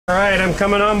All right, I'm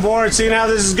coming on board, seeing how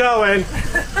this is going.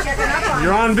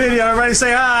 You're on video. Everybody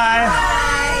say hi.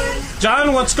 Hi.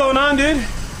 John, what's going on, dude?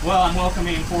 Well, I'm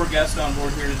welcoming 4 guests on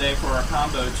board here today for our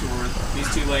combo tour.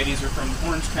 These 2 ladies are from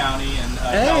Orange County in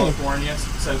California.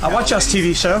 So I watch y'all's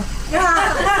TV show. Yeah.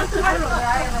 I don't know that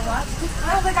I ever watched it.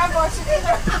 I don't think I've watched it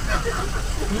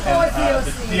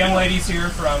either. The young ladies here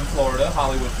from Florida,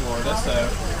 Hollywood, Florida. So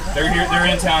they're here. They're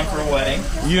in town for a wedding.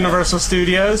 Universal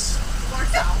Studios.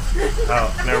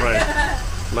 Oh, never mind.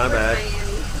 My bad.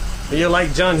 You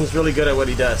like John, he's really good at what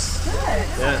he does. Good.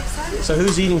 Yeah. So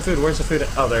who's eating food? Where's the food?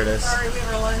 Oh, there it is. Sorry, we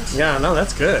were lunch. Yeah, no,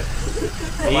 that's good.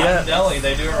 Latin Deli,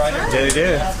 they do it right here. They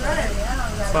do. That's right,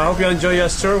 yeah. So I hope you enjoy your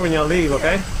tour when y'all leave,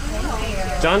 okay?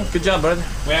 John, good job, bud.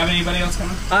 We have anybody else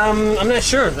coming? I'm not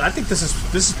sure. I think this is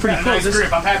pretty cool. Nice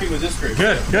group. I'm happy with this group.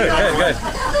 Good.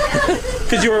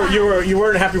 Because you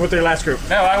weren't happy with their last group.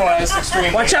 No, I was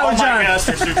extremely. Watch out, All John. my guests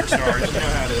are superstars. You know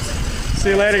how it is. See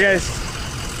you later, guys.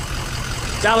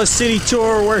 Dallas City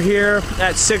Tour. We're here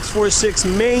at 646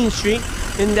 Main Street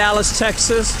in Dallas,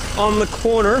 Texas, on the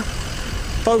corner.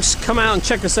 Folks, come out and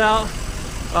check us out.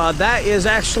 That is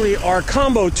actually our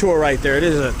combo tour right there. It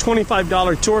is a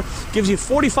 $25 tour. Gives you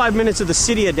 45 minutes of the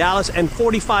city of Dallas and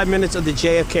 45 minutes of the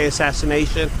JFK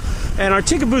assassination. And our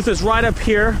ticket booth is right up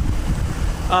here.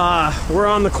 We're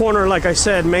on the corner, like I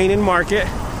said, Main and Market.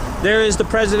 There is the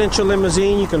presidential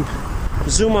limousine. You can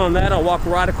zoom on that. I'll walk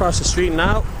right across the street.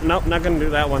 Nope, not going to do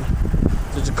that one.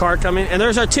 There's a car coming. And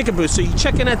there's our ticket booth. So you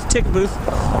check in at the ticket booth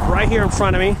right here in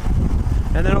front of me.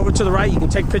 And then over to the right, you can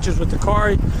take pictures with the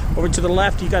car. Over to the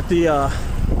left, you got the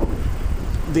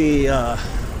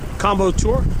combo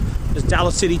tour. This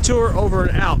Dallas City Tour, over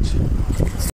and out.